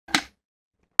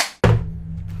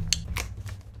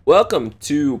Welcome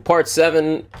to part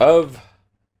 7 of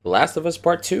The Last of Us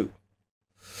Part 2.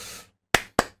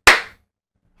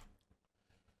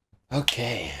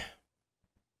 Okay.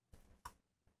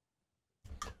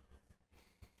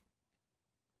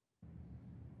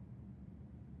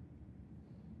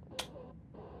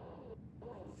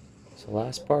 So the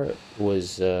last part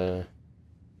was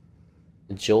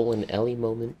Joel and Ellie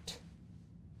moment.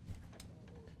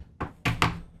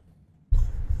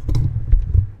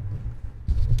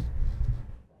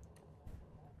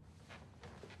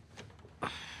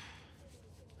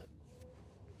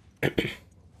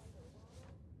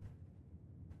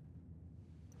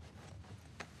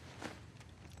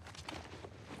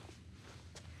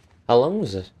 How long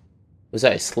was it? Was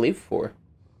I asleep for?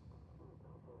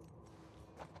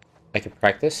 I can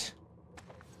practice?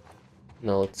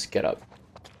 No, let's get up.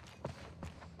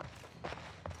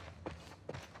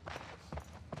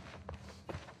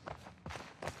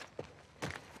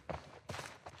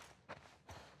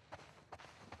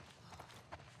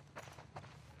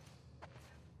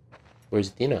 Where's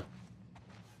Dina?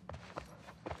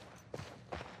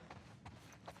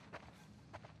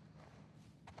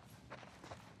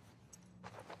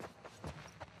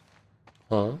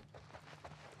 Huh?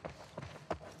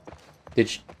 Did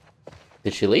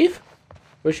she leave?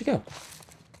 Where'd she go?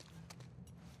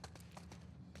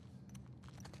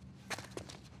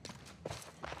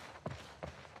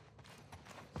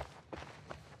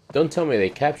 Don't tell me they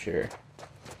captured her.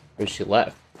 Or she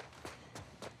left.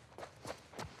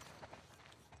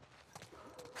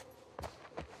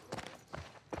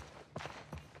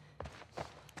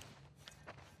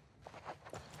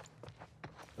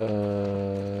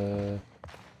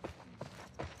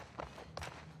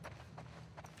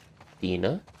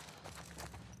 Dina?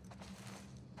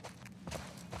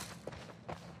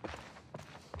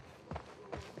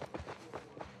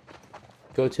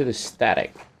 Go to the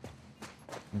static.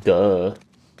 Duh.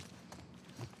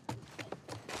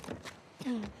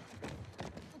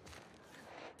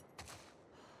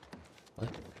 What?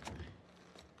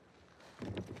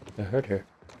 I heard her.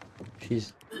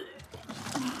 She's...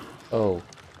 Oh,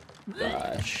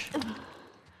 gosh.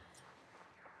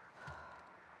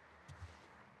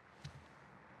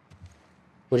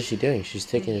 What is she doing? She's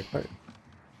taking it apart.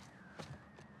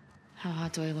 How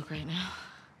hot do I look right now?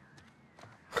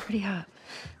 Pretty hot.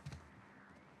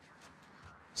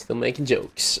 Still making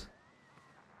jokes.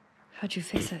 How'd you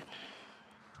fix it?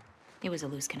 It was a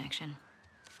loose connection.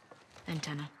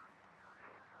 Antenna.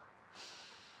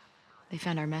 They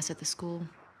found our mess at the school.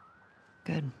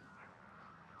 Good.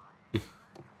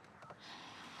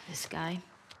 This guy,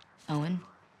 Owen,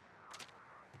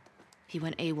 he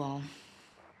went AWOL.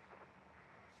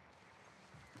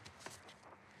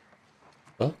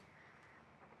 Well,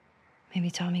 Maybe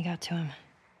Tommy got to him.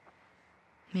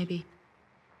 Maybe.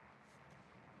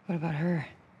 What about her?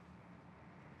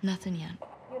 Nothing yet.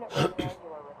 Unit 1 you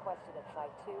are requested at Site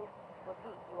 2.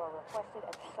 Repeat, you are requested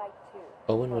at Site 2.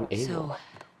 Owen went AWOL. So,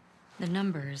 the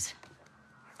numbers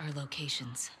are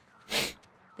locations.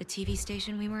 The TV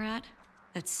station we were at,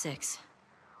 that's 6.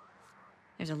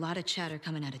 There's a lot of chatter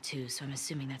coming out of 2, so I'm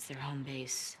assuming that's their home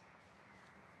base.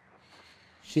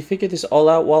 She figured this all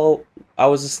out while I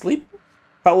was asleep?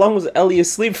 How long was Ellie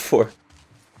asleep for?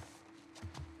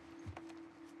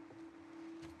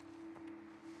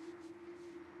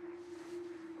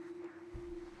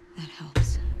 That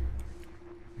helps.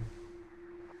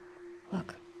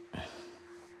 Look.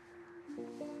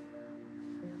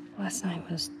 Last night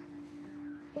was...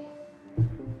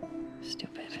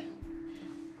 stupid.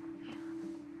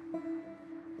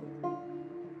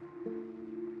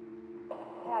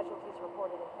 Casualties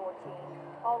reported at 14.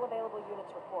 All available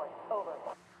units report. Over.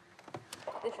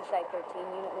 This is Site 13.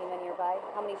 Unit Lima nearby.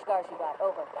 How many scars you got?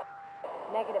 Over.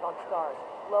 Negative on scars.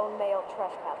 Lone male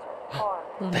trespasser.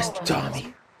 Armed. That's Over.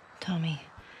 Tommy. Tommy.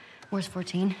 Where's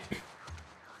 14?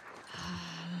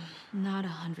 Not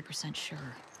 100%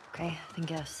 sure. Okay, then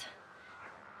guess.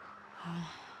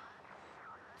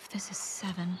 If this is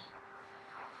 7,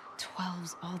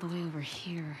 12's all the way over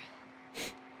here.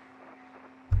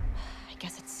 I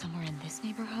guess it's somewhere in this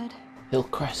neighborhood?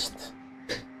 Hillcrest.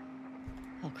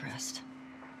 Hillcrest.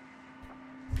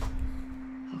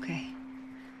 Okay.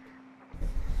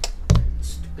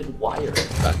 Stupid wire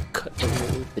got cut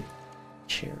underneath the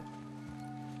chair.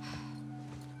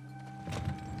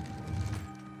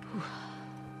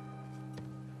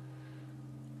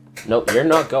 Nope, you're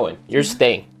not going. You're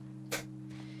staying.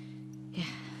 Yeah.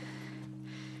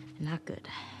 Not good.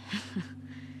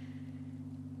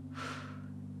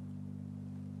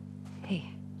 Hey.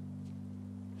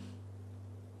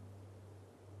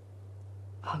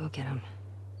 I'll go get him.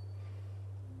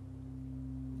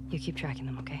 You keep tracking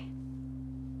them, okay?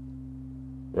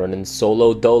 Running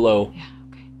solo dolo. Yeah,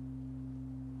 okay.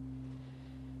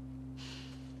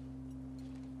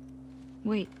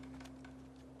 Wait.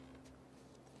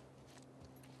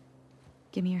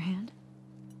 Give me your hand.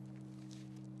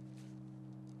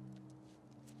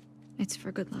 It's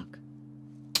for good luck.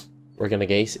 We're gonna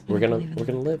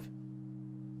live.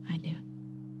 I do.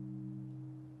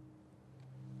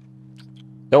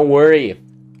 Don't worry.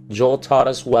 Joel taught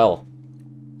us well.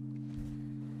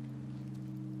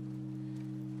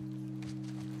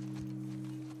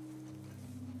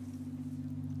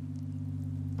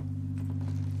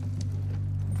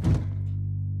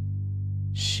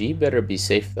 She better be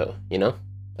safe though, you know?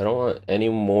 I don't want any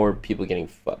more people getting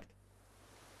fucked.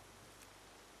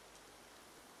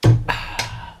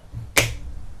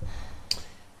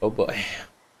 Oh boy.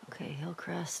 Okay,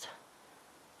 Hillcrest.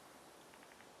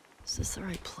 Is this the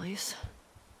right place?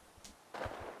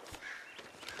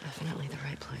 Definitely the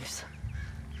right place.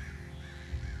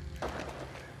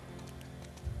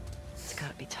 It's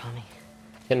gotta be Tommy.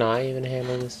 Can I even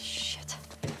handle this? Shit.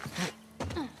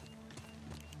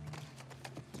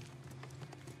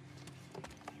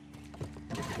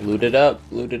 Loot it up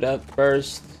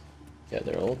first.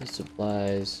 Gather all the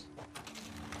supplies.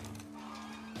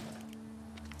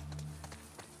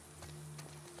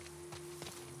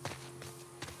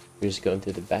 We're just going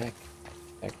through the back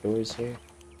doors here.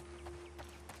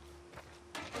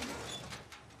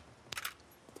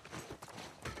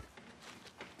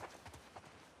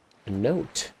 A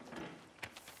note.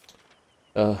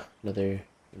 Another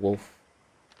wolf.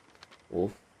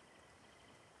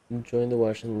 Join the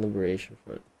Washington Liberation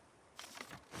Front.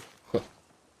 Huh.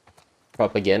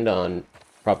 Propaganda on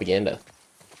propaganda.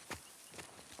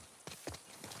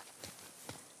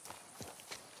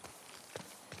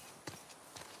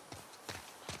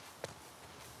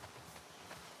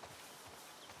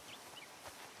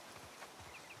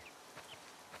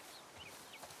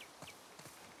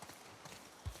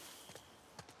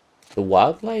 The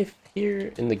wildlife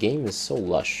here in the game is so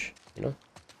lush, you know?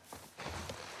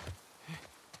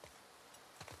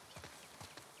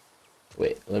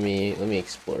 Wait, let me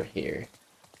explore here.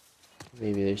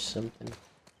 Maybe there's something.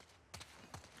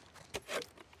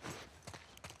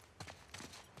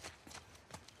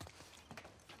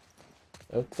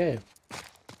 Okay.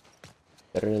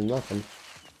 Better than nothing.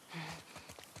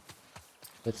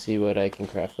 Let's see what I can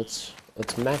craft.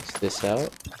 Let's max this out.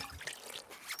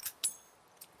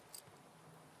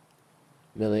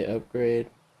 Melee upgrade.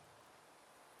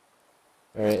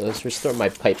 Alright, let's restore my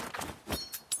pipe.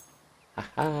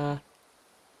 Haha.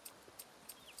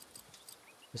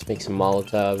 Let's make some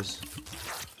Molotovs.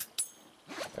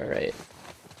 Alright.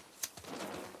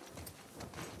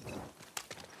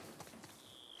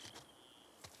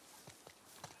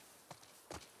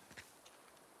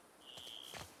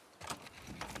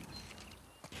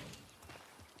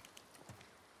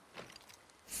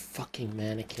 Fucking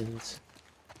mannequins.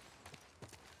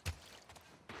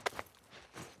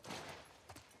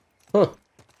 Huh.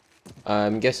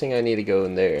 I'm guessing I need to go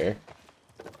in there.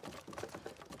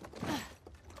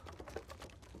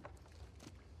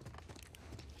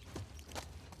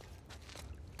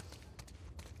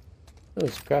 Oh,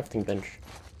 it's a crafting bench.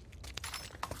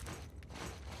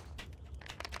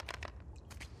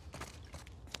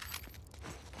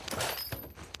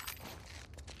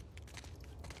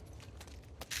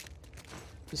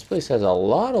 This place has a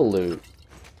lot of loot.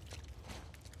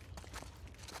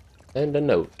 And a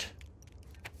note.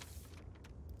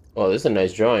 Oh, this is a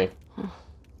nice drawing. Huh,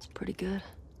 it's pretty good.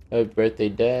 Happy birthday,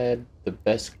 Dad. The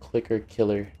best clicker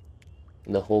killer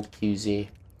in the whole QZ.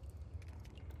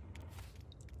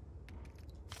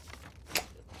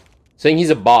 Saying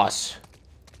he's a boss.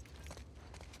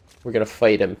 We're gonna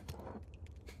fight him.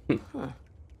 Huh.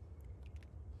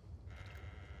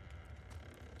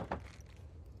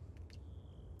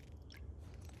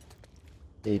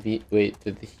 Maybe, wait,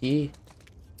 did he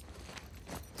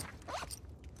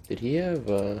have,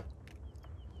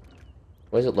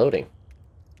 why is it loading?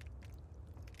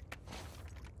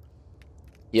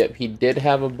 Yep, he did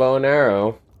have a bow and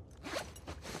arrow.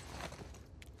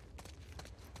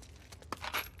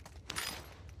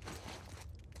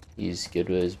 He's good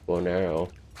with his bow and arrow.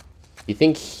 You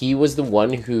think he was the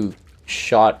one who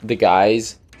shot the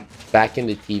guys back in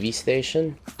the TV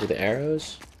station with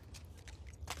arrows?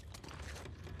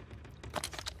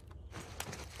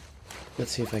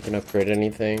 Let's see if I can upgrade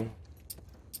anything.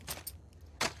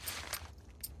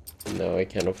 No, I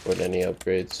can't afford any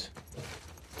upgrades.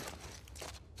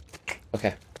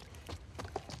 Okay.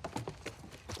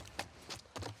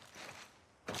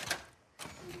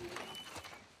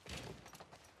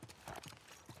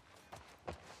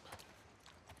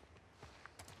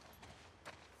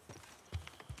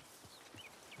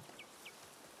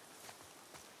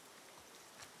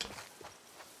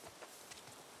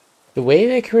 The way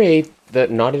they create, the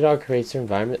Naughty Dog creates their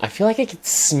environment, I feel like I could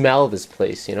smell this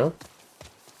place, you know?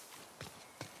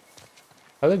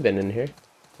 Have I been in here?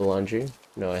 The laundry?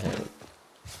 No, I haven't.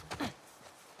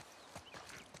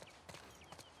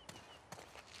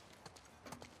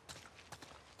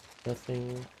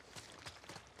 Nothing.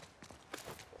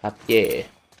 Papier.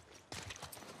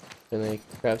 Can I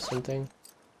craft something?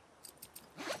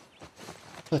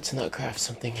 Let's not craft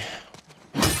something.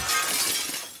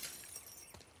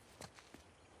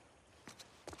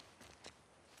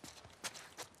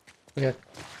 Okay.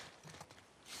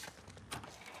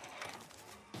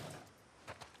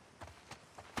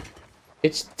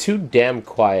 It's too damn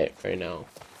quiet right now.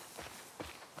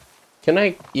 Can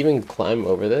I even climb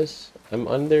over this? I'm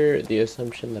under the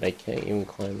assumption that I can't even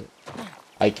climb it.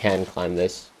 I can climb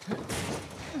this.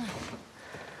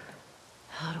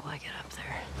 How do I get up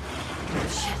there?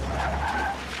 Shit.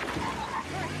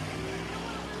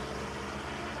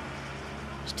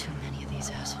 There's too many of these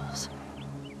assholes.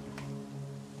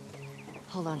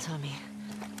 Hold on, Tommy.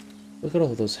 Look at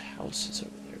all those houses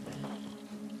over there, man.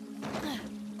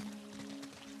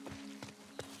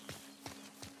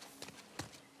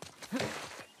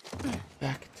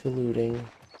 Back to looting.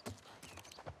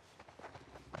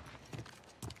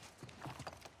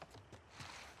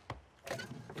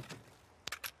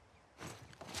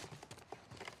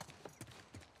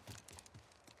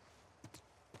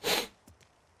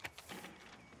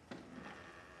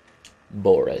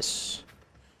 Boris.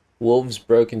 Wolves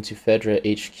broke into Fedra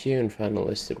HQ and found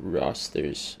unlisted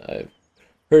rosters. I've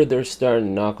heard they're starting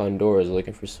to knock on doors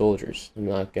looking for soldiers. I'm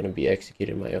not going to be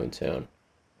executed in my own town.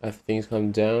 After things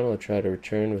calm down, I'll try to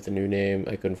return with a new name.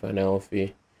 I couldn't find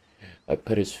Alfie. I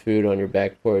put his food on your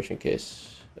back porch in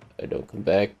case I don't come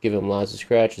back. Give him lots of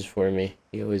scratches for me.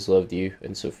 He always loved you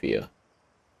and Sophia.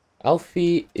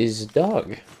 Alfie is a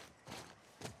dog.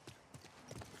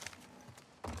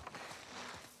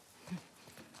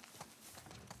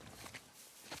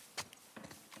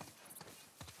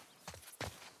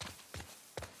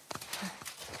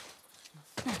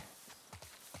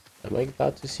 Am I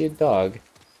about to see a dog?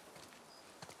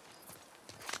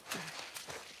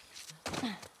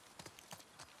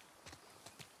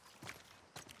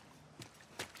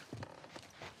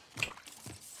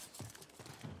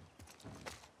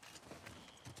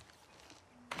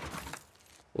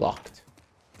 Locked.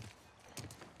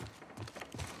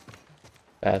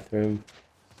 Bathroom.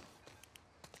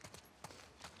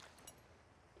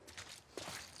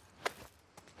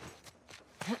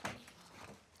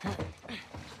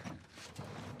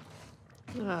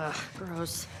 Ugh,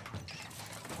 gross.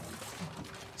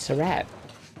 It's a rat.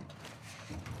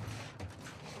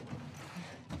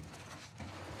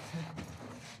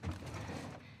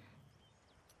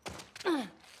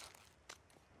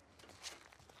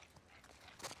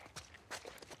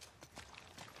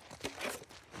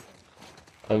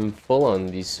 I'm full on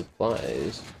these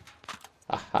supplies.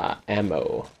 Aha,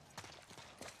 ammo.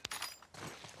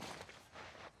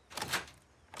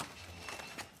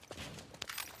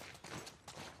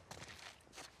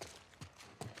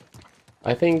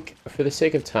 I think, for the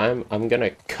sake of time, I'm gonna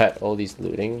cut all these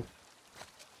looting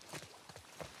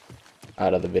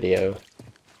out of the video.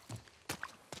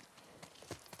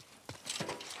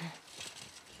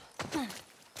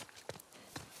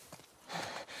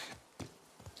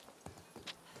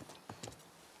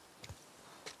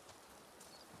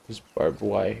 There's barbed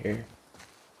wire here.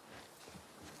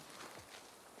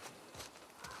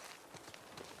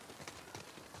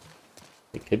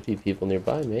 There could be people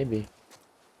nearby, maybe.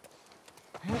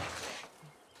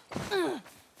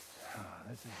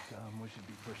 This is dumb. We should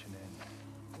be pushing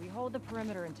in. We hold the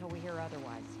perimeter until we hear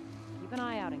otherwise. Keep an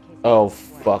eye out in case. Oh,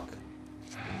 fuck.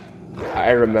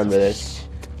 I remember this.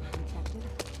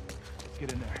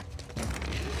 Get in there.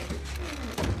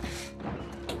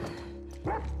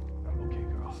 Okay,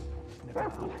 girl. Snip it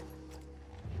out.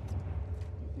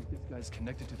 You think this guy's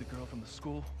connected to the girl from the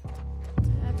school?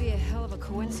 That'd be a hell of a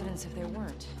coincidence if they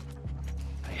weren't.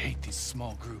 I hate these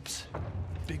small groups.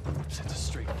 Big groups, it's a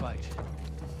straight fight.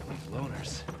 These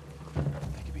loners,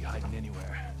 they could be hiding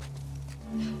anywhere.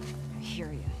 I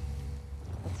hear you.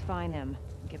 Let's find them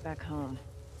and get back home.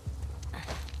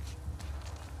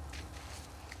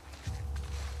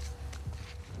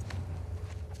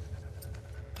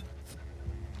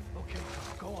 Okay,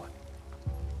 go on.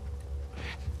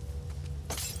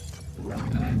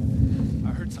 I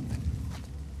heard something.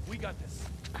 We got this.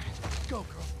 Go,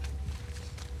 girl.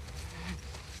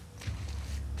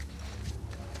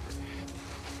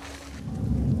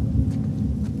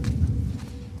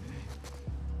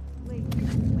 Lee, what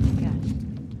you got?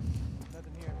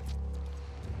 Nothing here.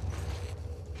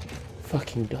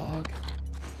 Fucking dog.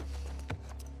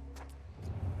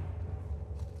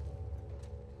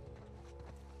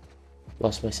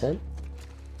 Lost my scent.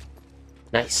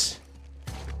 Nice.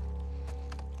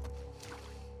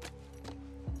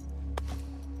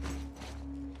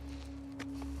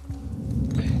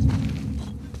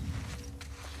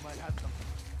 Might have something.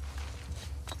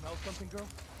 Smell something, girl?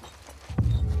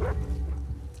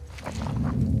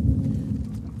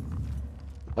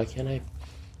 Why can't I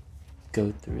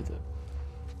go through the...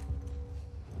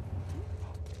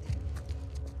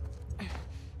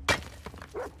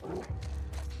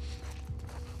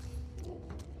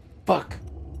 Fuck!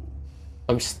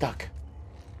 I'm stuck.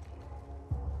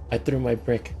 I threw my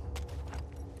brick.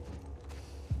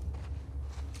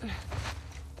 We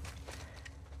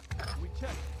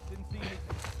checked. Didn't see anything.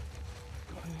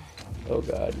 Oh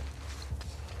god.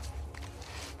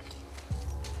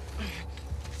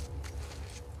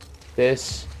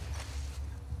 This.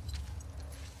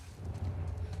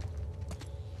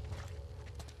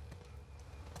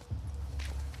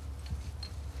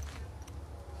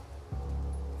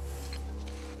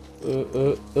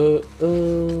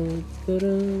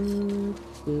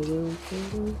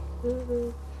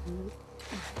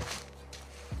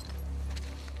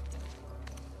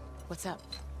 What's up?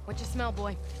 What you smell,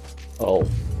 boy? Oh.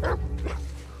 Got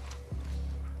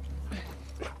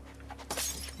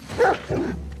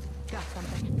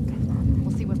something.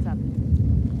 We'll see what's up.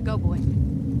 Go, boy.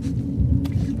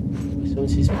 Someone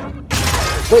sees me.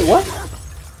 Wait, what?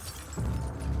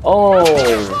 Oh.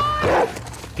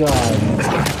 God.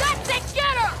 That's it,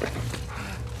 get her!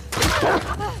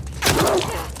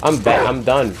 I'm back. I'm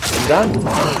done. I'm done.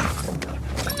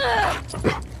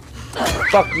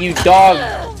 Fuck you, dog.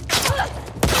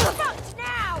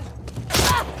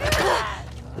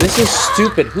 This is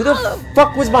stupid. Who the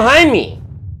fuck was behind me?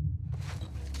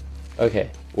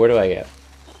 Okay, where do I go?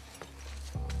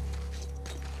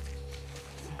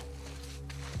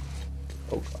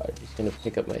 Oh god, he's gonna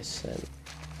pick up my scent.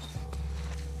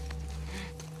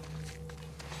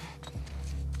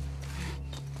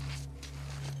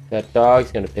 That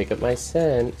dog's gonna pick up my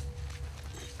scent.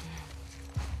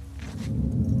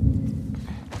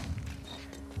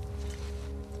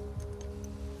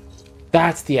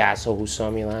 That's the asshole who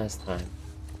saw me last time.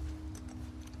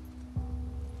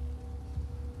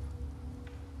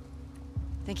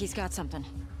 Think he's got something.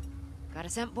 Got a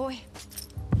scent, boy?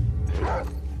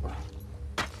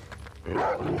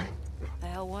 The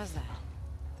hell was that?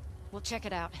 We'll check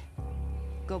it out.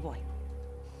 Go, boy.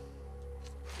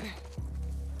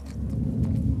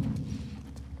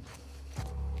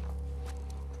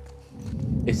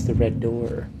 It's the red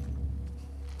door.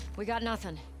 We got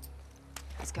nothing.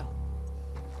 Let's go.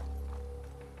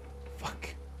 Fuck.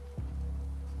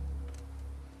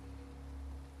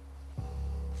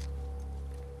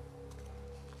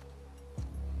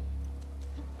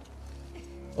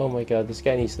 Oh my god, this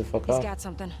guy needs to fuck He's off. got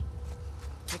something.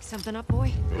 Pick something up,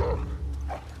 boy.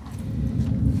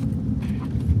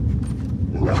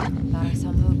 Thought I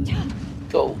saw moved.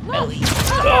 Go, Ellie.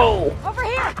 Go! Over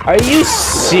here! Are you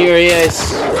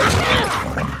serious?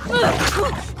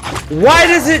 Why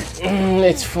does it...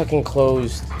 it's fucking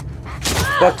closed.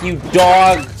 Fuck you,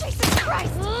 dog. Jesus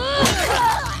Christ!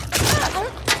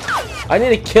 I need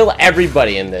to kill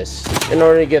everybody in this in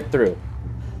order to get through.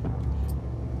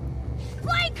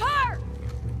 Flank her!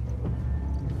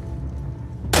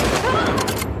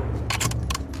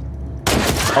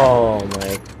 Oh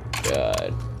my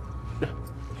god.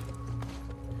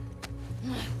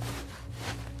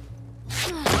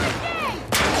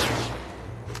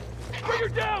 Bring her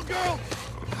down, girl!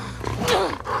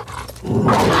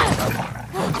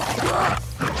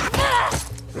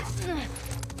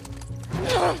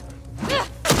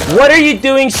 What are you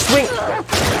doing? Swing.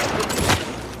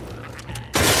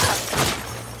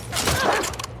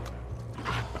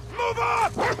 Move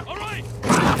up! All right.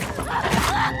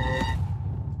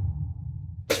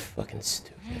 Fucking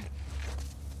stupid.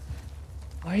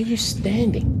 Why are you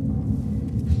standing?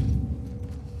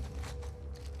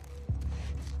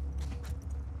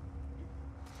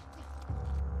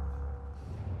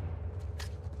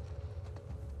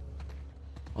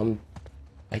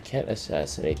 I can't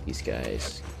assassinate these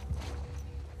guys.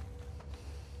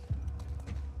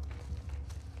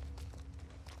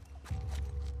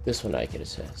 This one I can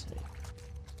assassinate.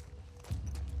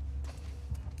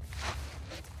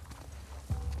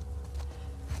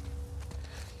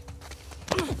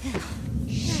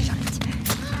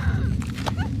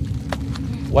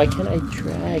 Why can't I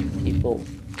drag people?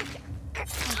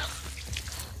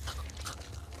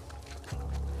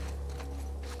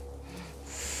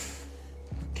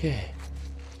 Okay.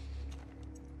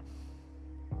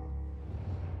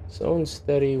 Someone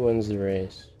steady wins the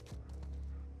race.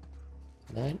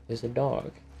 That is a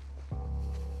dog.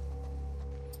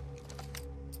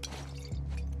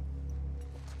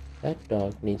 That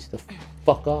dog needs to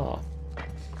fuck off.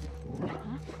 Huh?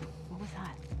 What was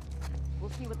that?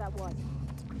 We'll see what that was.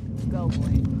 Go,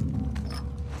 boy.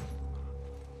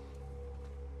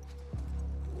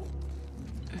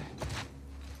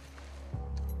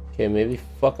 Okay, maybe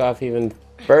fuck off even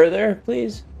further,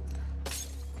 please.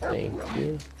 Thank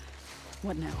you.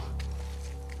 What now?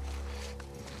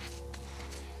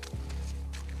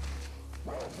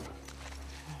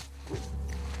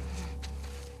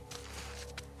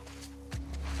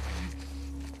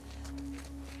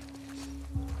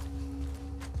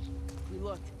 We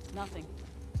looked. Nothing.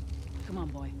 Come on,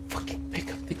 boy. Fucking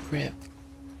pick up the grip.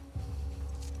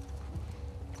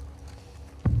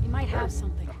 You might have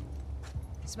something.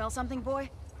 Smell something, boy?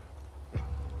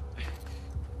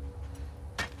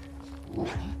 The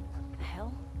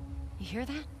hell? You hear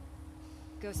that?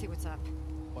 Go see what's up.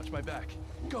 Watch my back.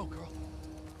 Go, girl.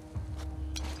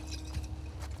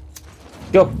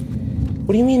 Go.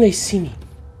 What do you mean they see me?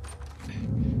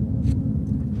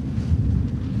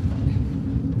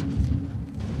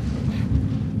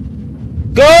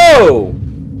 Go!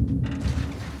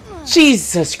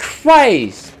 Jesus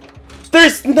Christ!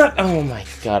 There's not. Oh my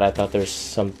god, I thought there's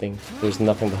something. There's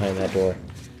nothing behind that door.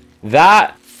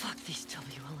 That. Fuck these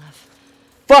WLF.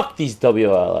 Fuck these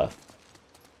WLF.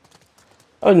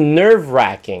 Oh,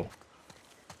 nerve-wracking.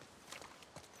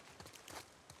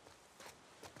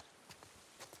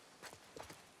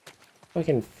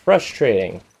 Fucking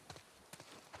frustrating.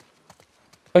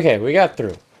 Okay, we got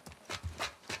through.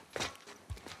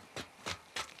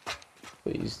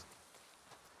 Please.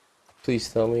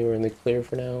 Please tell me we're in the clear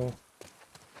for now.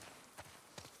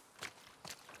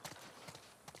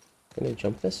 Can I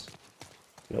jump this?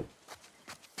 Nope.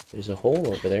 There's a hole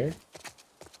over there.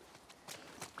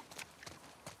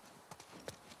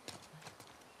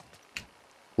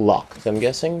 Locked, I'm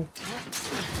guessing.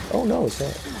 Oh no, it's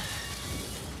not.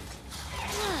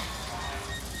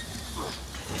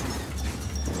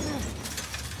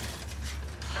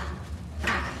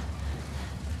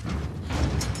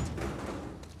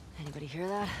 Anybody hear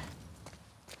that?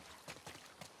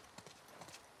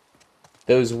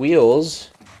 Those wheels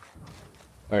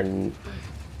are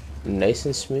nice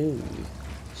and smooth.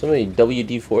 Somebody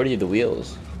WD-40 the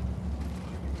wheels.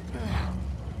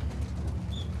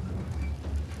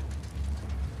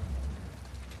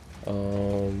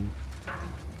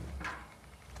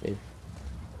 Maybe.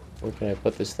 Where can I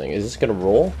put this thing? Is this gonna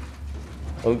roll?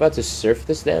 I'm about to surf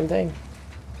this damn thing.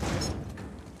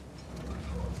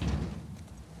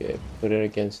 Okay, put it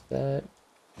against that.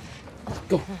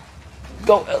 Go!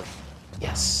 Go!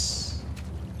 Yes!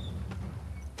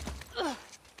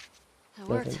 That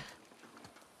worked.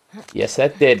 Nothing. Yes,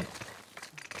 that did.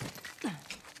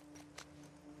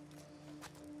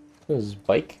 What is this,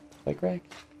 bike rack?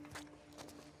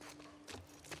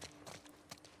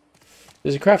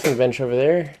 There's a crafting bench over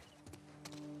there.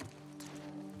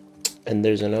 And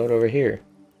there's a note over here.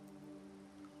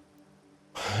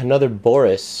 Another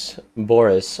Boris.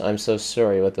 Boris, I'm so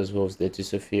sorry what those wolves did to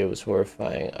Sophia was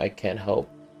horrifying. I can't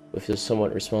help but feel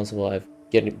somewhat responsible. I've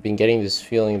been getting this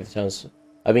feeling the town's...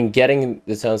 I've been getting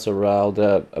the town so riled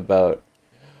up about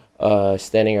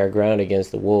standing our ground against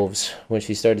the wolves. When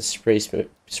she started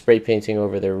spray painting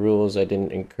over their rules, I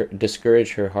didn't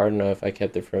discourage her hard enough. I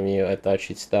kept it from you. I thought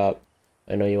she'd stop.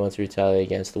 I know you want to retaliate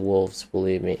against the wolves.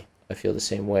 Believe me, I feel the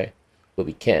same way. But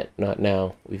we can't. Not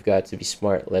now. We've got to be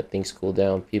smart. Let things cool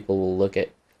down. People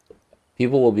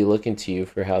will be looking to you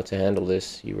for how to handle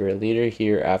this. You were a leader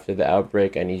here after the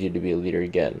outbreak. I need you to be a leader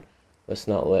again. Let's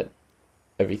not let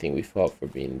everything we fought for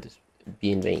be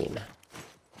in vain.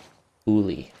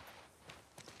 Uli.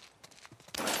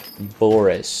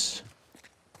 Boris.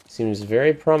 Seems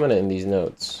very prominent in these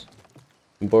notes.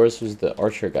 And Boris was the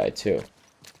archer guy too.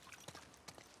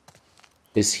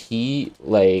 Is he,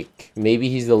 like, maybe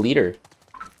he's the leader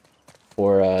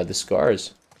for the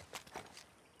Scars.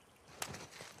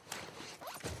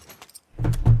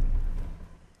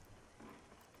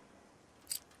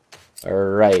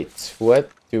 Alright,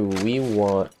 what do we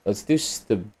want? Let's do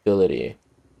stability.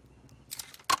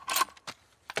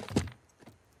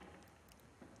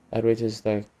 Outrage is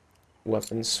like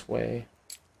weapon sway.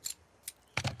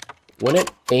 When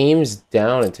it aims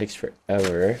down, it takes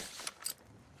forever.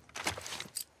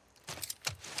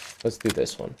 Let's do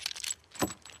this one.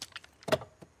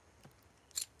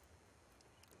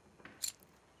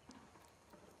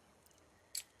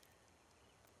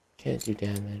 Can't do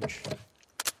damage.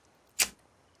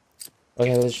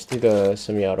 Okay, let's just do the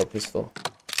semi-auto pistol.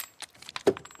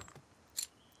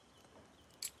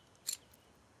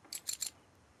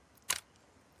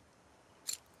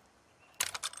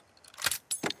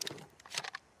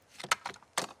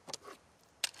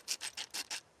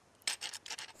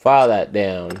 File that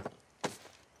down.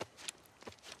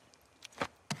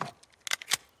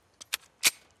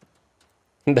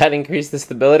 That increased the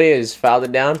stability. I just filed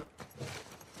it down.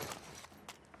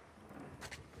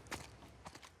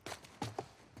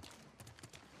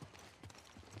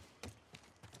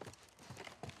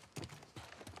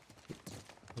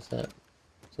 What's that?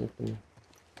 Something.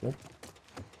 Nope.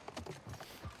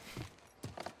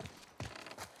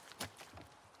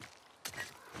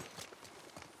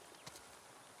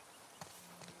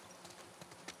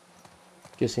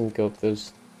 Guessing go up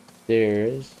those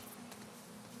stairs.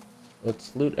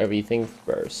 Let's loot everything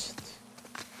first.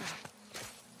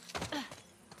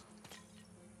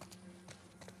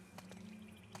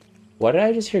 Why did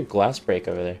I just hear glass break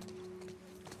over there?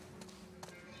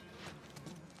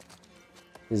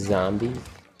 Zombies?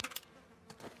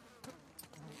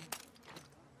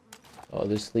 Oh,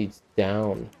 this leads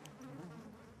down.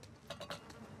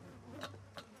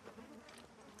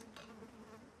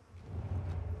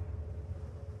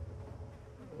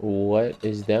 What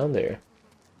is down there?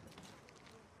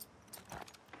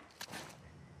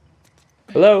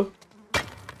 Hello?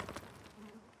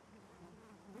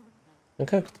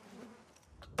 Okay.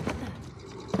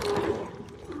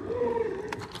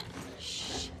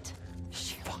 Shit.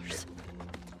 Shamblers.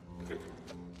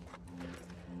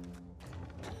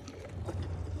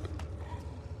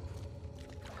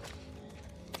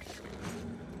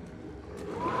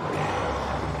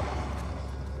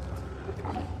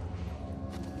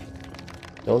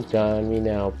 Don't die on me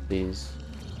now, please.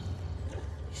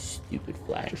 Stupid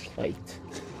flashlight.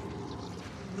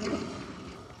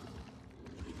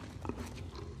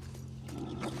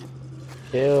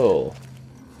 Kill.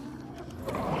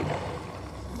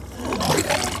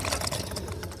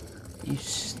 You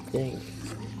stink.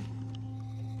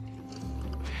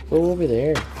 Go over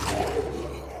there.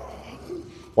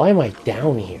 Why am I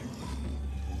down here?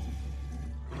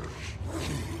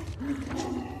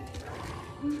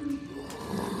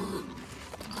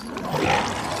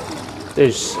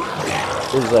 There's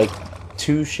like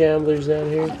 2 shamblers down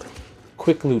here.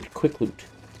 Quick loot, quick loot.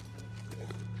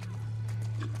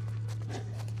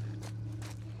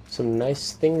 Some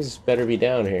nice things better be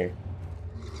down here.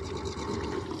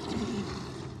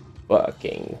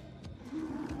 Fucking.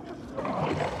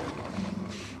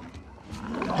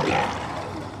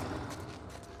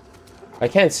 I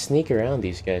can't sneak around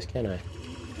these guys, can I?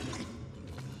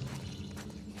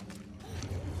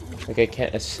 Like I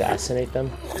can't assassinate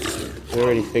them? We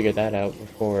already figured that out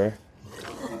before.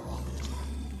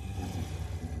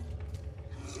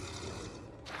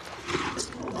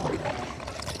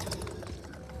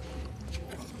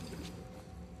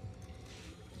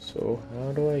 So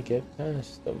how do I get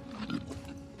past them?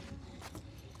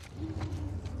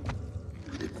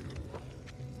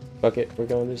 Fuck it, we're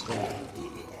going this way.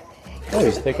 Oh,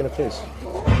 he's taking a piss.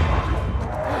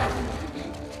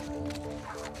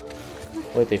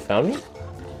 Wait, they found me?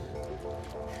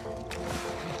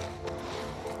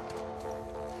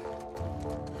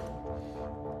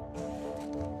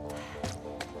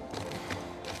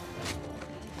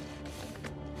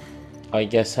 I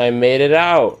guess I made it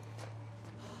out.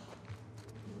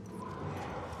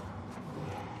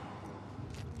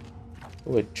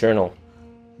 Ooh, a journal.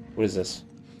 What is this?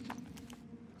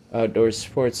 Outdoor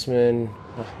sportsman.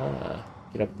 Haha.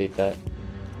 You can update that.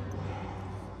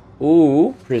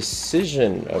 Ooh,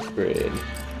 precision upgrade.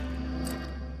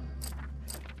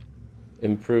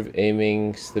 Improve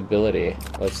aiming stability.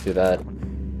 Let's do that.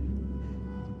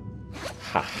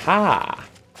 Haha.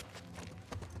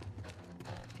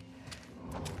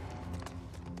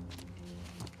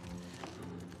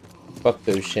 Fuck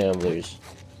those shamblers.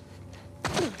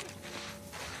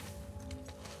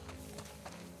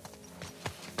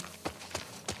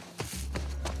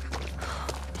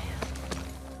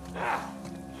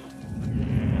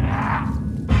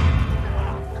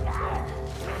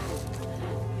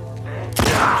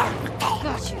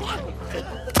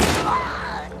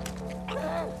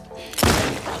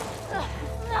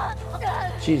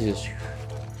 Jesus.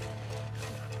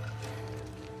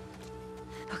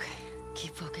 Okay,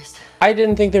 keep focused. I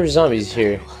didn't think there were zombies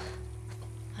here.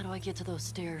 How do I get to those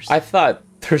stairs? I thought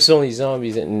there's only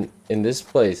zombies in this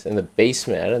place, in the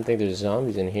basement. I don't think there's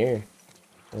zombies in here.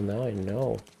 Well, now I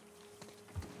know.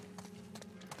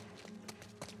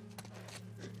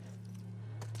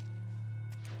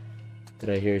 Did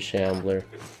I hear a shambler?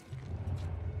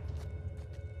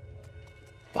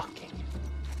 Fucking.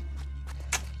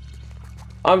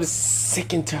 I'm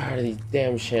sick and tired of these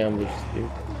damn shamblers, dude.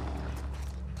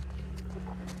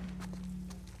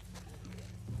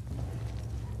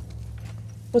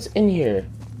 What's in here?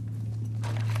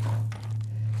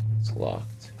 It's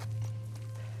locked.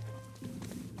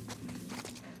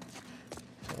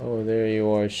 Oh, there you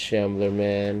are, Shambler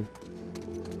man.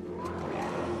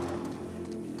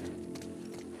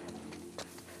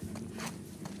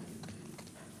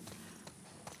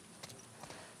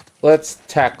 Let's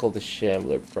tackle the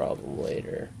Shambler problem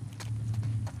later.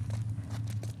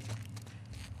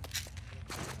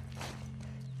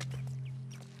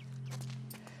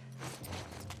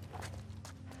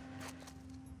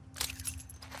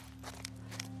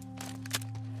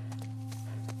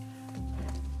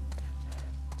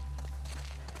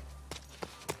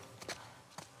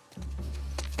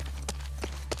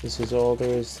 This is all there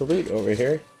is to loot over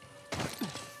here.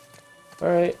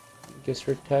 Alright, guess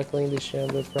we're tackling the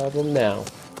Shambler problem now.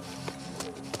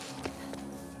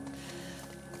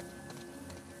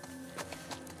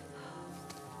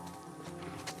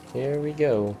 Here we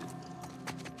go.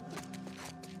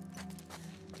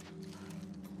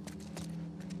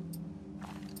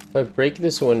 If I break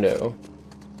this window...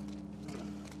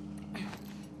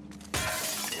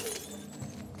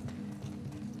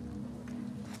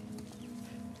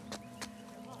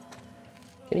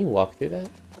 Can he walk through that?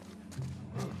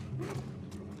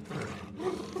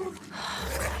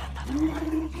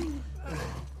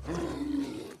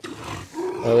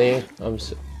 Ellie, I'm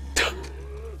so...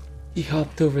 He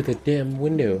hopped over the damn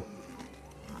window.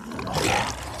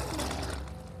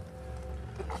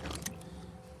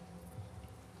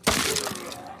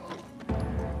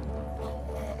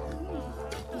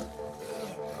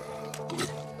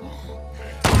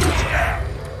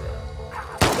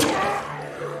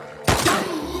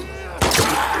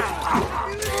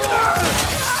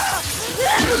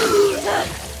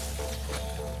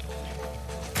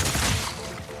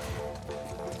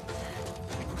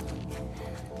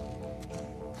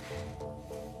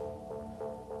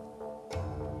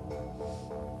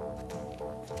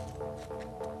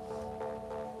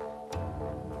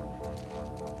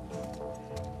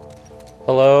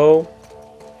 Hello?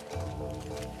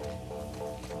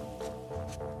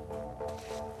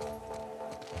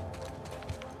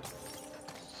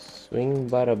 Swing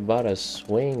bada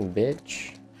swing,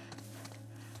 bitch.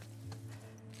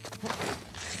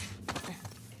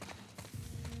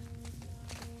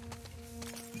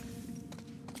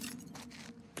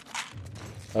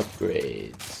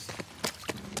 Upgrades.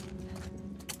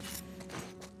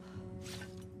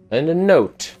 And a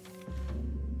note.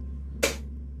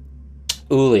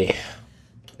 Uli.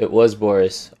 It was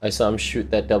Boris. I saw him shoot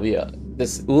that W.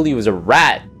 This Uli was a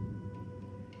rat.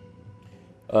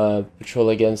 Patrol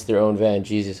against their own van.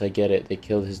 Jesus, I get it. They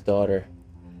killed his daughter.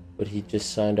 But he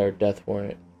just signed our death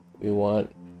warrant.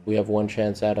 We have one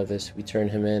chance out of this. We turn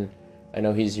him in. I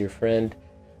know he's your friend.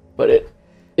 But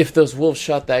if those wolves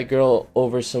shot that girl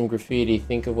over some graffiti,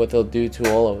 think of what they'll do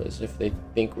to all of us if they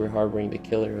think we're harboring the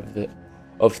killer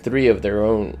of three of their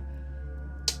own.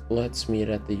 Let's meet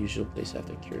at the usual place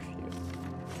after curfew.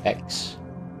 X.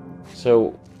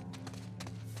 So,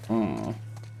 I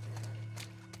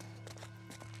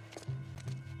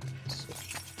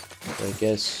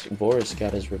guess Boris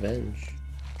got his revenge.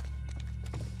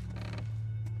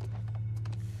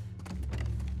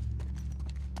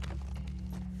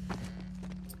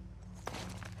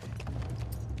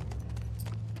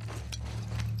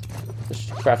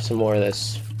 Let's craft some more of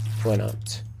this. Why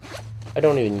not? I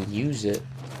don't even use it.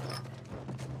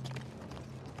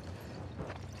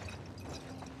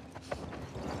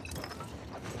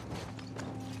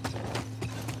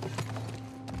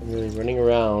 I'm really running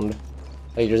around.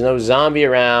 Like there's no zombie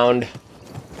around.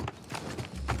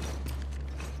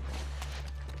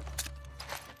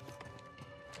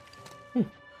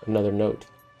 Another note.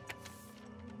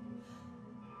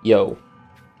 Yo,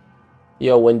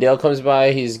 when Dale comes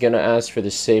by, he's gonna ask for the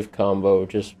safe combo.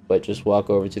 Just walk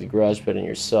over to the garage, put in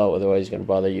your salt. Otherwise, he's gonna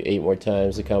bother you 8 more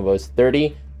times. The combo is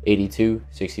 30, 82,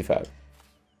 65.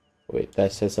 Wait,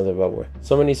 that said something about war.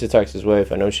 Someone needs to talk to his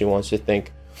wife. I know she wants to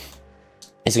think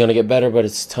it's gonna get better, but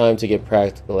it's time to get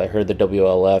practical. I heard the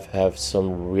WLF have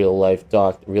some real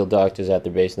doctors at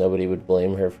their base. Nobody would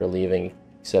blame her for leaving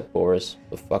except Boris.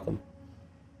 But fuck him.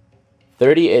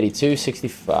 30, 82,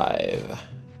 65.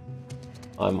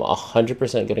 I'm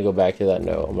 100% gonna go back to that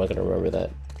note. I'm not gonna remember that.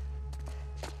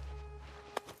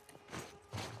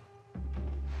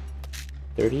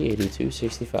 30, 82,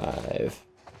 65.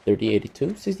 30,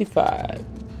 82, 65.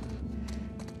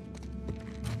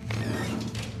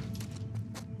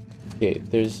 Okay,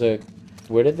 there's a...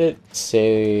 Where did it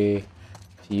say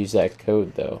to use that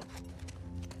code, though?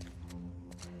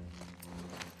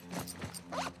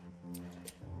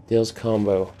 Dale's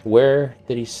combo. Where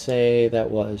did he say that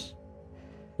was?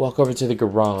 Walk over to the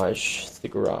garage. It's the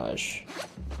garage.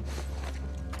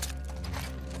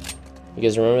 You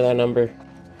guys remember that number?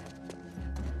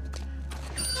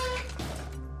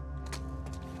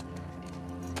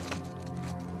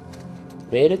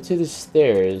 Made it to the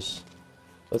stairs.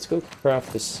 Let's go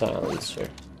craft the silencer.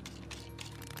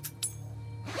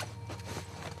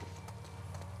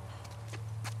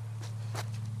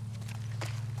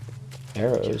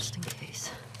 Arrows. Just in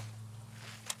case.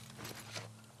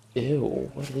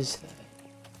 Ew, what is that?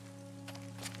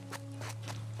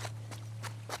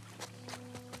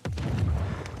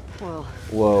 Whoa,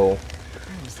 Whoa.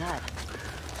 what was that?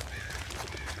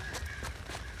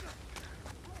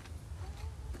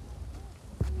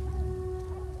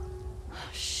 Oh,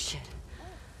 shit.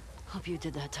 Hope you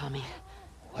did that, Tommy.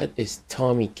 What is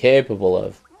Tommy capable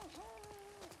of?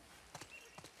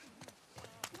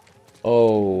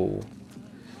 Oh.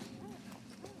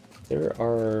 There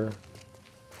are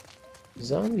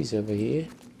zombies over here.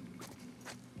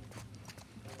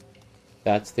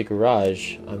 That's the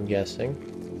garage, I'm guessing.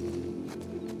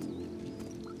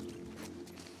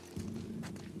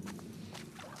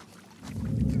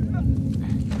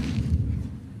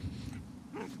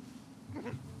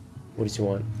 What does he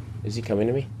want? Is he coming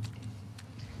to me?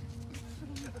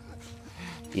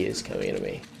 He is coming to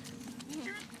me.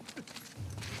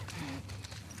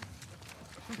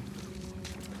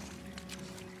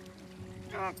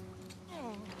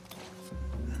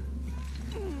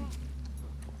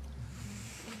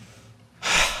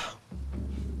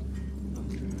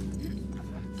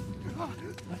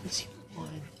 What does he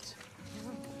want?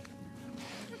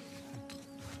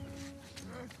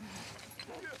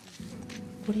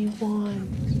 What do you want?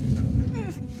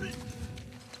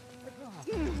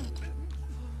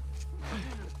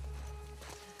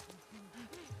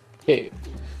 Okay.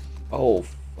 Oh,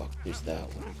 fuck, there's that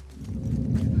one.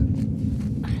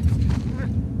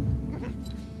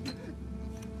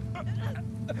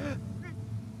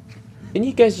 Can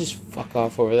you guys just fuck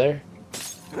off over there?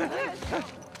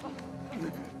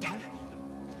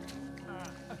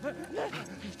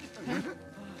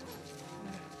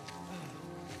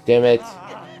 Damn it.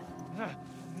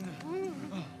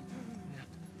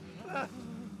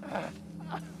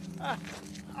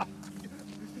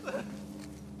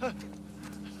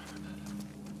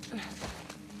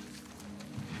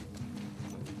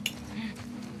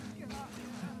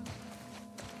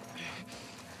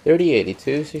 $30,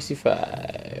 $82,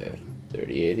 $65.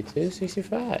 $30, $82,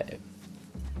 $65.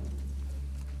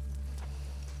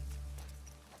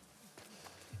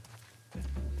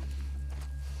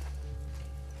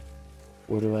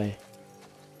 Where do I...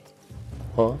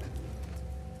 Huh?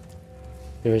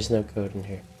 There is no code in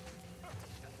here.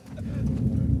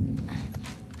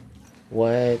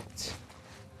 What?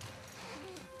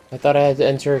 I thought I had to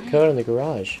enter a code in the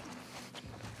garage.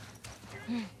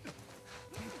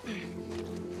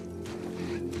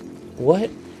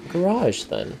 What garage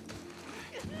then?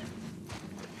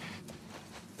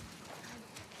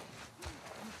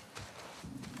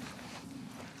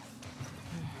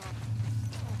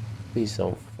 Please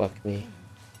don't fuck me.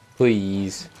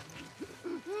 Please.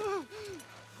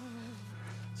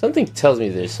 Something tells me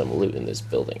there's some loot in this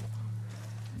building.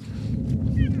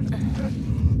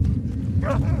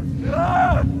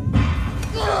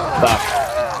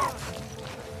 Fuck.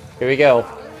 Here we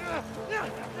go.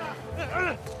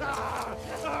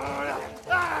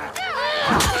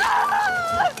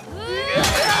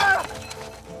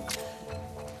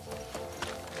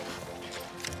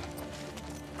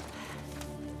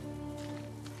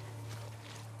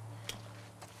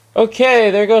 Okay,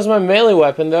 there goes my melee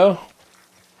weapon, though.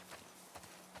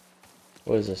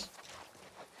 What is this?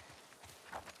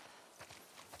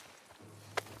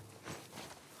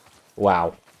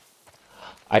 Wow.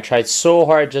 I tried so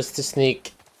hard just to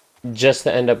sneak, just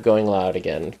to end up going loud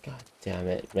again. God damn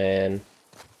it, man.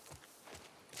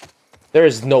 There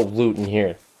is no loot in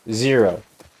here. Zero.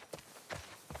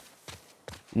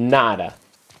 Nada.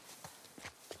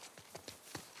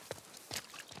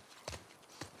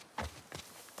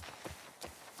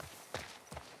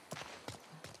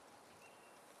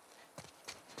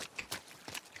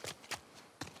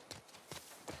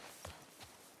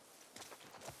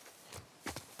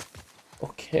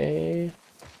 Okay.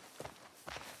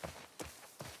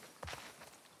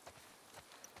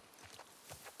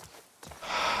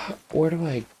 Where do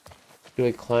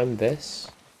I climb this?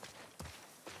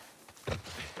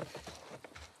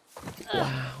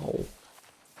 Wow.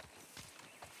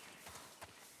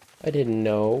 I didn't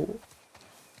know.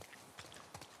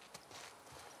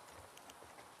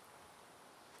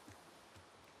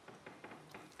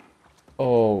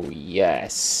 Oh,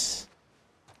 yes.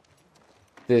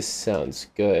 This sounds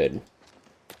good.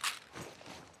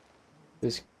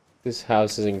 This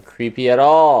house isn't creepy at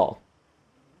all.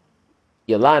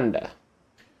 Yolanda.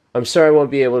 I'm sorry I won't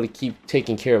be able to keep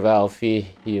taking care of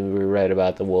Alfie. You were right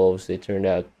about the wolves. They turned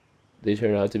out they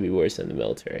turn out to be worse than the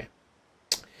military.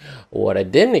 What I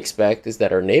didn't expect is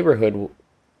that our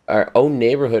own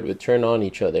neighborhood would turn on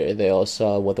each other. They all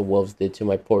saw what the wolves did to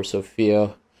my poor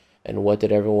Sophia. And what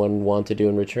did everyone want to do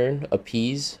in return?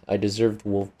 Appease? I deserved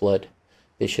wolf blood.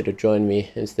 They should have joined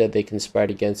me. Instead, they conspired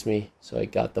against me, so I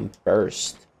got them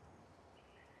first.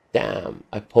 Damn,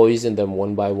 I poisoned them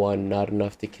one by one, not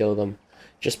enough to kill them.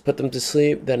 Just put them to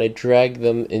sleep, then I dragged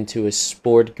them into a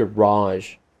sport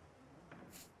garage.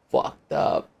 Fucked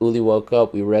up. Uli woke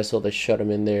up, we wrestled, I shut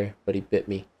him in there, but he bit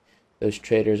me. Those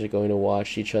traitors are going to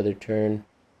watch each other turn.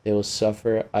 They will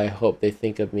suffer. I hope they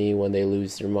think of me when they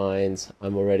lose their minds.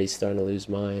 I'm already starting to lose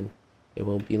mine. It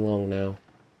won't be long now.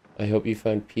 I hope you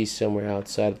find peace somewhere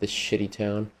outside of this shitty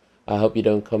town. I hope you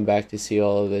don't come back to see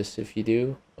all of this. If you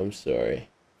do, I'm sorry.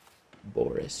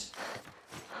 Boris.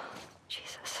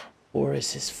 Jesus.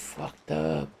 Boris is fucked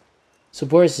up. So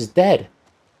Boris is dead.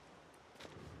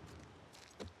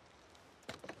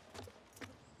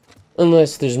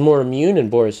 Unless there's more immune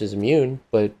and Boris is immune,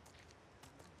 but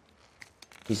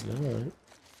he's not.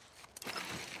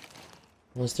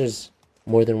 Unless there's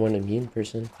more than one immune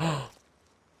person.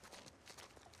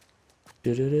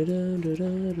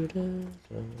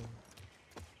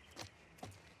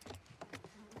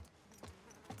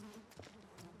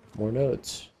 More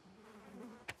notes.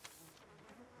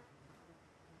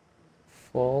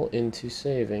 Fall into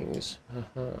savings.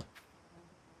 Haha.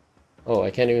 Oh,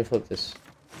 I can't even flip this.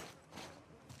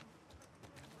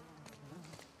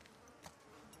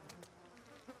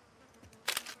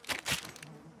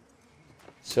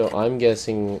 So I'm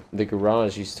guessing the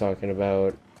garage he's talking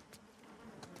about.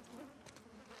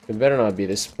 It better not be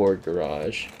the sport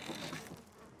garage.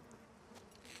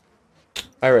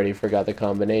 I already forgot the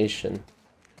combination.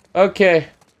 Okay.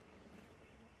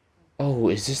 Oh,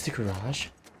 is this the garage?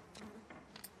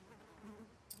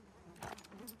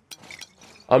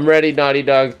 I'm ready, Naughty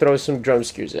Dog. Throw some drum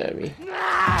skewers at me. Get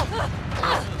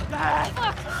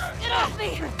off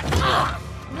me!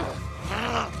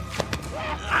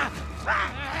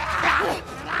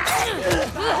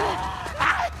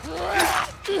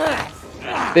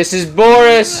 This is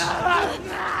Boris!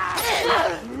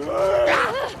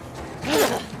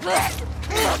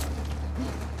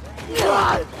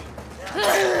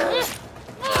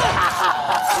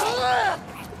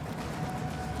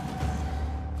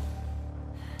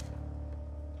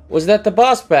 Was that the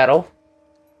boss battle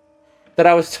that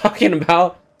I was talking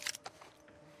about?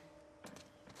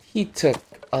 He took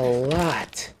a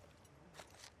lot.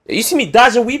 You see me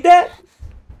dodge and weave that?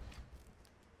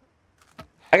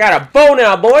 I got a bow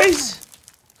now, boys.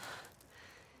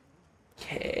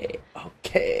 Okay,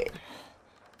 okay.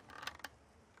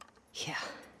 Yeah,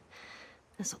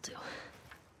 this'll do.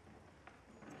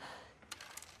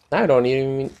 I don't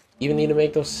even need to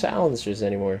make those silencers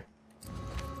anymore.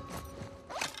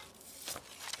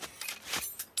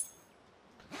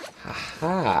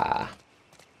 Haha.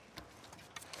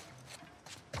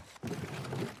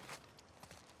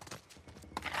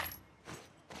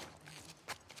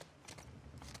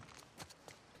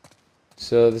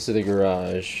 So this is the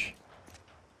garage,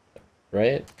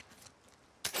 right?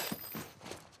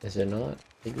 Is it not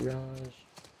the garage?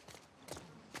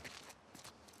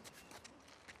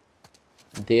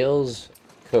 Dale's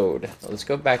code. Let's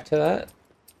go back to that.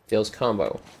 Dale's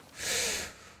combo.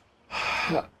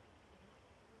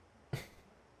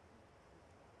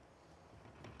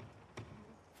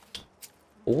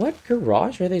 What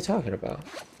garage are they talking about?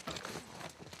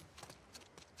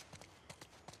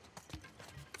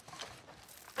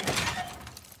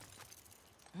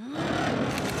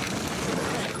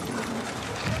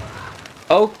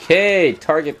 Okay,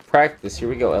 target practice. Here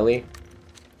we go, Ellie.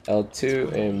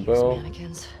 L2 and boom.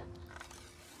 Mannequins.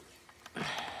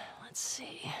 Let's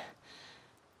see.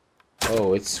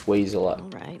 Oh, it sways a lot. All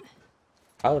right.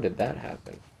 How did that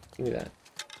happen? Give me that.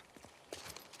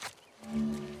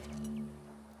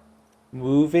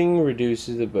 Moving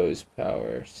reduces the bow's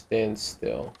power. Stand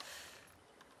still.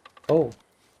 Oh.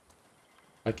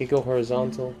 I could go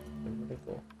horizontal and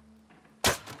vertical.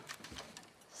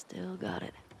 Still got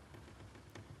it.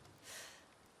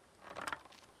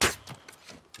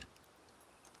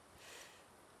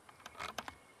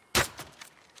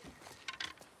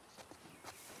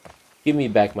 Give me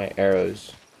back my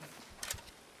arrows.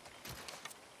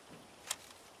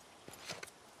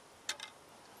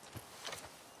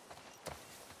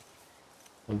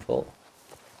 I'm full.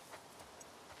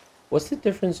 What's the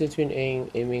difference between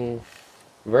aiming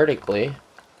vertically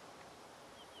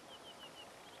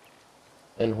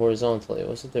and horizontally?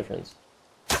 What's the difference?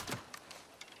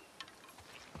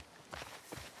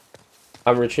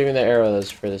 I'm retrieving the arrow that's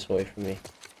furthest away from me.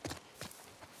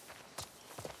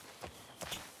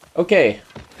 Okay,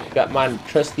 got my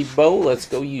trusty bow. Let's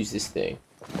go use this thing.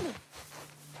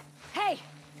 Hey!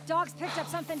 Dog's picked up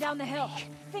something down the hill.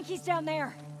 Think he's down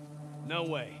there. No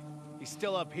way. He's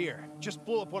still up here. Just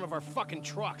blew up one of our fucking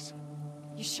trucks.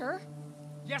 You sure?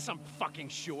 Yes, I'm fucking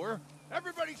sure.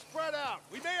 Everybody spread out.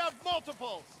 We may have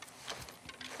multiples.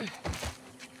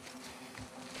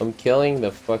 I'm killing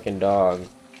the fucking dog.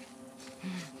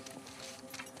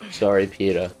 Sorry,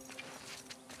 Peter.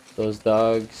 Those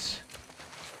dogs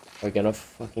are gonna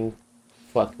fucking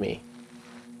fuck me.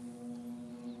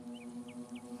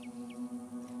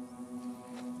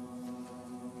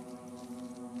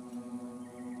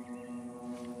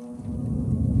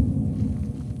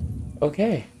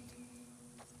 Okay.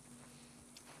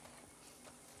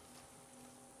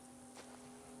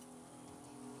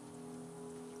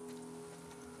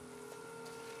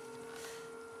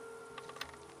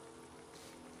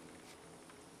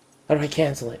 How do I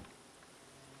cancel it?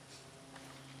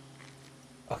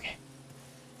 Okay.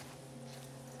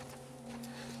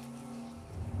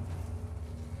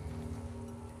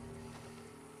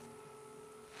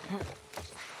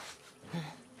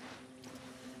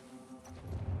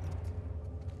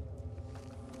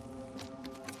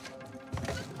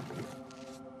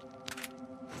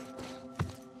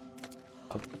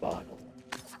 A bottle.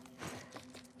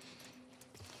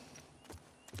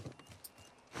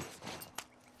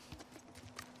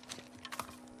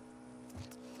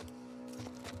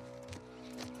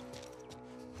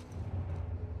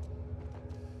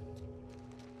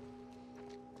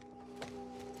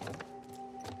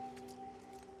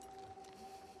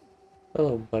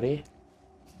 Hello, buddy.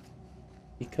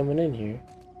 You coming in here?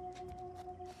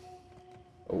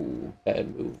 Oh,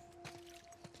 bad move.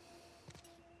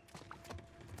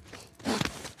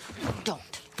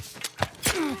 Don't.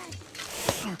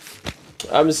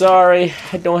 I'm sorry,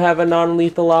 I don't have a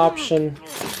non-lethal option.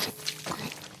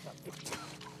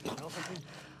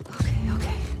 Okay,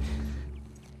 okay.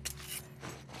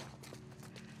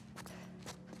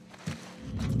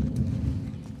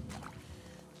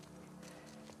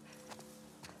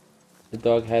 The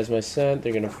dog has my scent,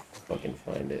 they're gonna fucking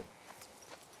find it.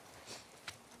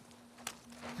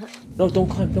 No, don't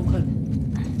climb, don't climb.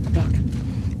 Duck.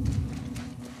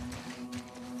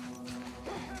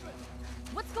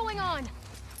 What's going on?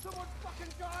 Someone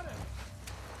fucking got it.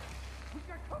 We've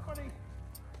got company.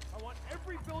 I want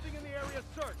every building in the area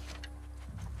searched.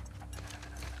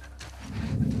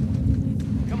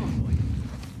 Come on, boy.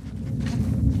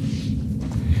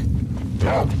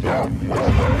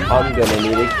 I'm gonna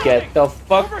need to get the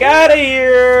fuck out of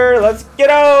here! Let's get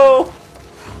out!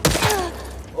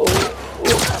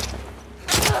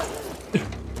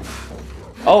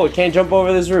 Oh, it can't jump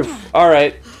over this roof.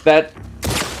 Alright,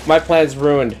 my plan's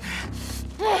ruined.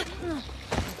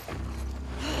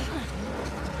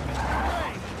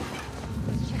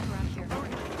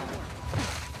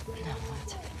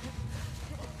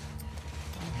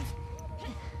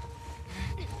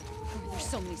 There's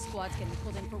so many squads getting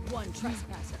pulled in for one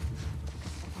trespasser. A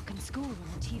fucking school and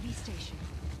a TV station.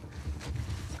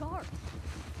 Scar. I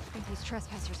think these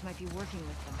trespassers might be working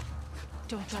with them.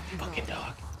 Don't drop your Fucking guard.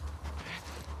 dog.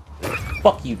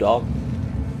 Fuck you, dog.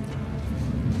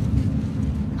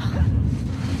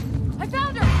 I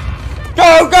found her!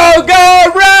 Go, go,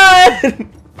 go! Run!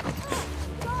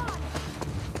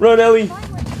 Run, Ellie.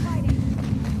 Find where they're hiding.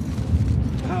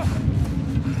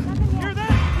 Hear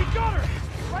that? We got her.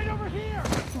 Right over here.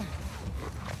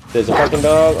 There's a fucking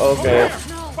dog? Okay.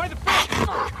 By the fence.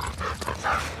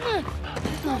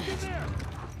 Smoke in there.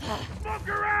 Smoke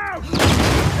her out. Go,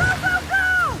 go, go!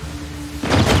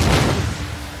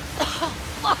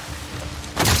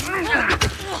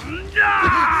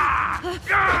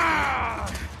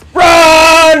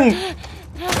 Run!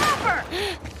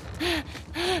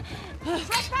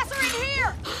 Trespasser in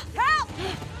here! Help!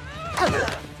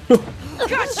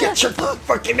 Get your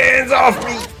fucking hands off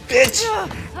me, bitch!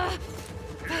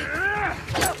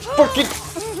 Fucking.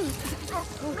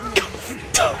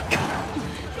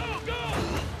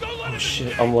 Oh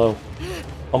shit, I'm low.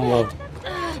 I'm low.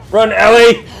 Run,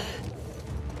 Ellie!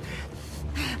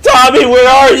 Tommy, where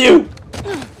are you?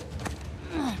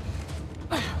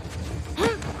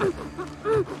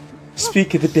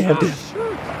 Speak of the damn devil.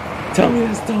 Tell me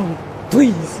that's Tommy,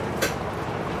 please.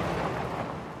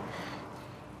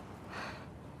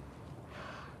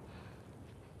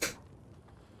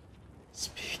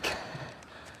 Speak.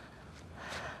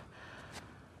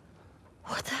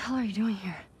 What the hell are you doing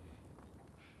here?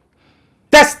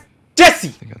 That's Jesse!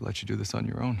 I think I'd let you do this on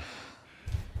your own.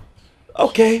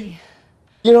 Okay.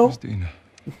 You know. Where's Dina?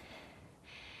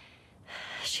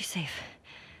 She's safe.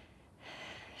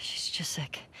 She's just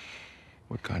sick.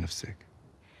 What kind of sick?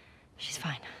 She's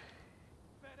fine.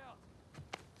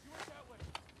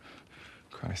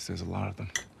 Christ, there's a lot of them.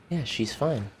 Yeah, she's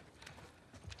fine.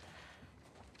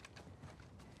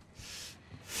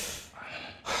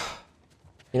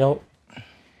 You know...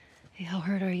 Hey, how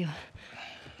hurt are you?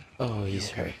 Oh,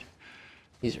 he's hurt.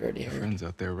 He's already My hurt. friends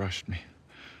out there rushed me.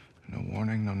 No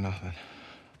warning, no nothing.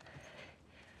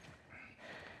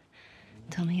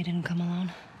 Tell me you didn't come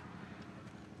alone.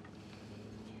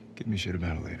 Give me shit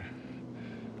about it later.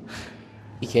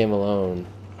 He came alone.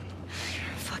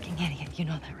 You're a fucking idiot. You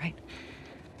know that, right?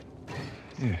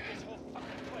 Yeah.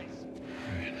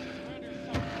 Right.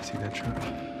 See that truck?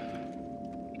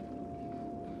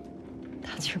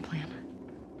 That's your plan.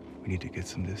 We need to get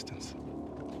some distance.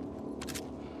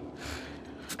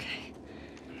 Okay.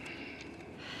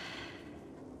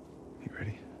 You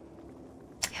ready?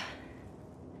 Yeah.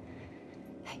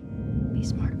 Hey, be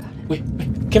smart about it. Wait,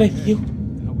 can I heal?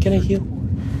 Can I heal?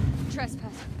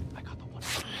 Trespass.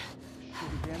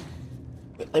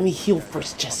 Wait, let me heal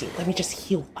first, Jesse. Let me just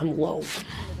heal. I'm low. Into the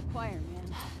choir,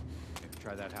 man.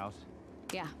 Try that house.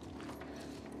 Yeah.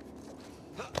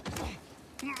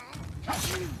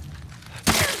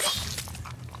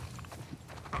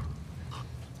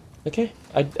 Okay,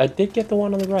 I did get the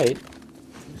one on the right.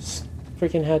 Just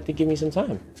freaking had to give me some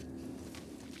time.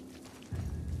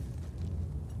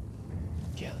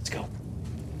 Yeah, let's go.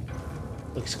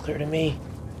 Looks clear to me.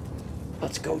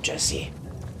 Let's go, Jesse.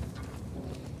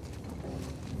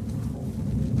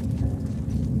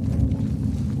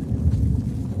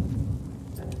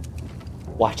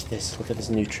 Watch this. Look at this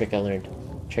new trick I learned.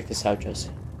 Check this out, Jesse.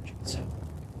 Check this out.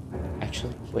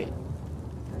 Actually, wait.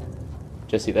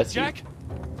 Jesse, that's Jack? you.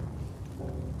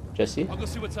 Jesse? I'll go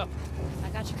see what's up. I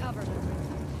got you covered.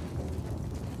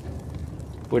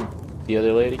 Where'd the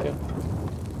other lady go?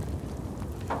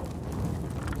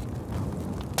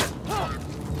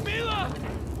 Mila!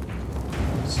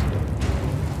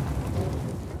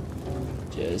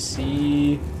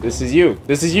 Jesse. This is you.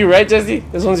 This is you, right, Jesse?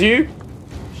 This one's you?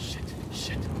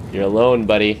 Shit. You're alone,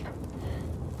 buddy.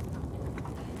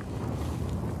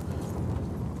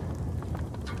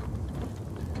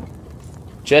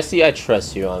 Jesse, I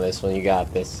trust you on this one. You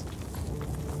got this.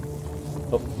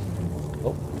 Oh.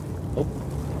 Oh. Oh.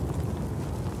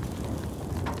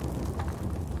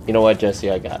 You know what, Jesse?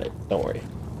 I got it. Don't worry.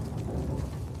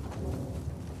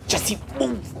 Jesse,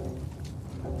 move!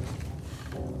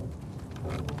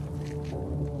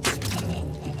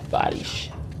 Body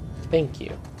shot. Thank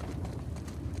you.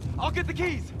 I'll get the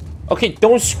keys. Okay,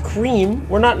 don't scream.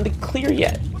 We're not in the clear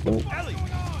yet. Let me... Ellie!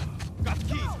 Got the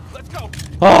keys. Let's go.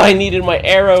 Oh, I needed my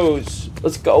arrows.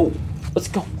 Let's go. Let's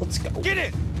go. Let's go. Get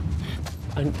in.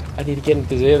 I need to get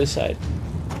into the other side.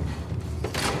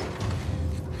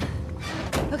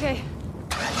 Okay.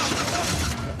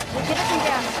 We'll get us some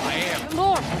gas. I am.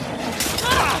 More.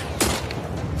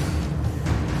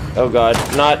 Oh god,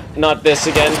 not this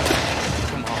again.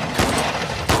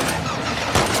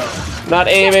 Not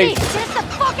aiming. Jesse, get the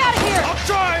fuck out of here! I'm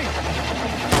trying.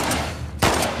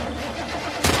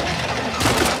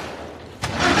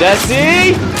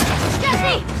 Jesse!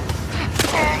 Jesse!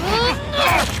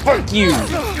 Fuck you!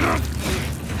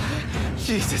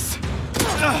 Jesus.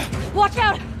 Watch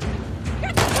out!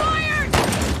 You're fired!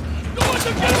 Don't let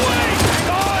them get away.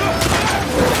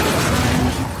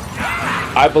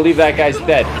 I believe that guy's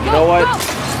dead. You know what?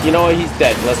 You know what? He's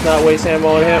dead. Let's not waste ammo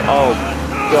on him. Oh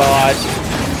god.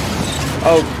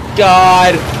 Oh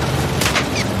god.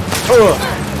 Ugh.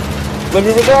 Let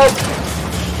me reload.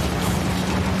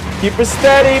 Keep her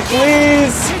steady,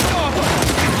 please.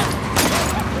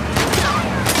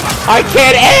 I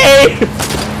can't aim.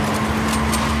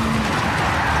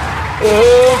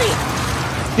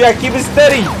 Yeah, keep it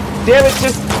steady. Damn it,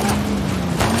 just.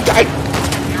 Take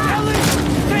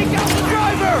out the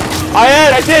driver.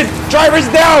 I did. Driver's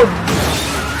down.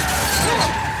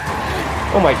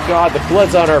 Oh my god, the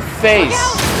blood's on her face.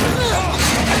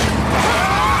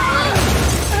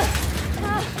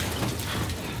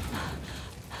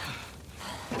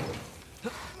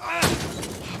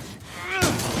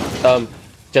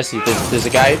 Jesse, there's a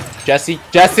guy. Jesse!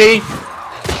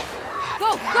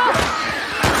 Go! Go!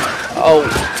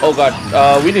 Oh god.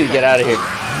 We need to get out of here.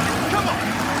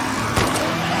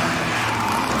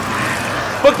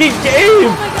 Fucking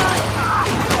game!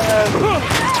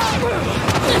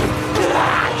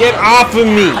 Get off of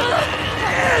me!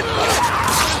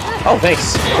 Oh,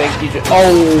 thanks. Thank you.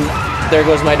 Oh, there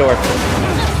goes my door.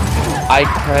 I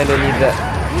kinda need that.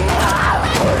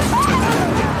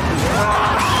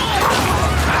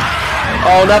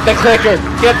 Oh, not the clicker!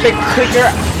 Get the clicker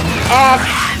off!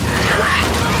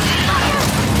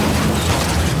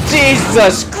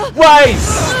 Jesus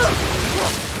Christ!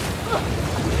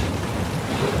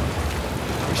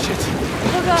 Shit.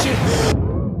 Oh god. Shit.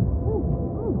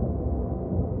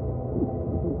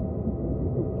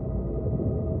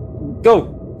 Go!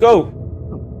 Go!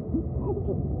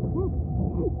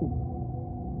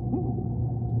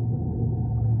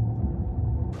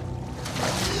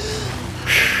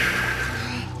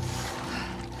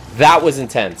 That was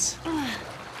intense.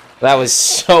 That was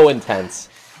so intense.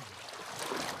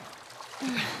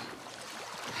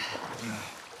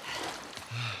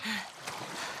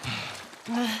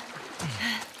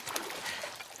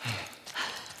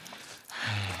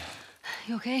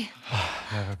 You okay?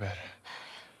 Never better.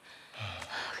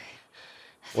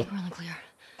 I think we're in the clear.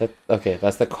 Okay,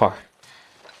 that's the car.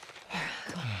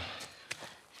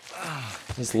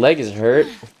 His leg is hurt.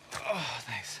 Oh,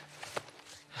 thanks.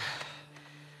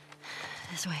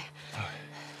 This way.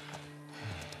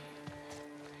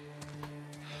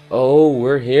 Oh,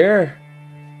 we're here.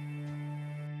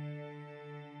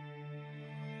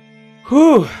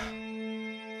 Whew.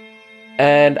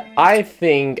 And I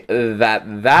think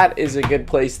that that is a good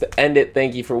place to end it.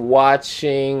 Thank you for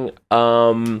watching.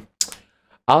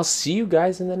 I'll see you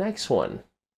guys in the next one.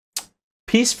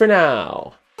 Peace for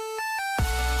now.